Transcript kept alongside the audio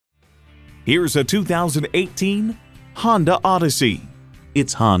Here's a 2018 Honda Odyssey.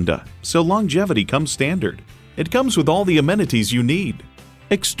 It's Honda, so longevity comes standard. It comes with all the amenities you need.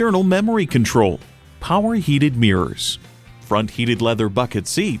 External memory control, power heated mirrors, front heated leather bucket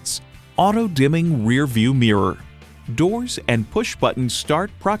seats, auto dimming rear view mirror, doors and push button start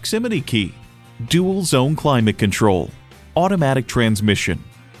proximity key, dual zone climate control, automatic transmission,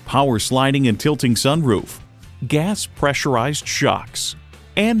 power sliding and tilting sunroof, gas pressurized shocks,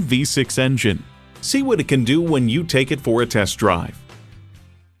 and V6 engine. See what it can do when you take it for a test drive.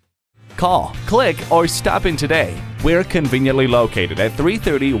 Call, click, or stop in today. We're conveniently located at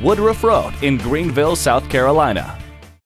 330 Woodruff Road in Greenville, South Carolina.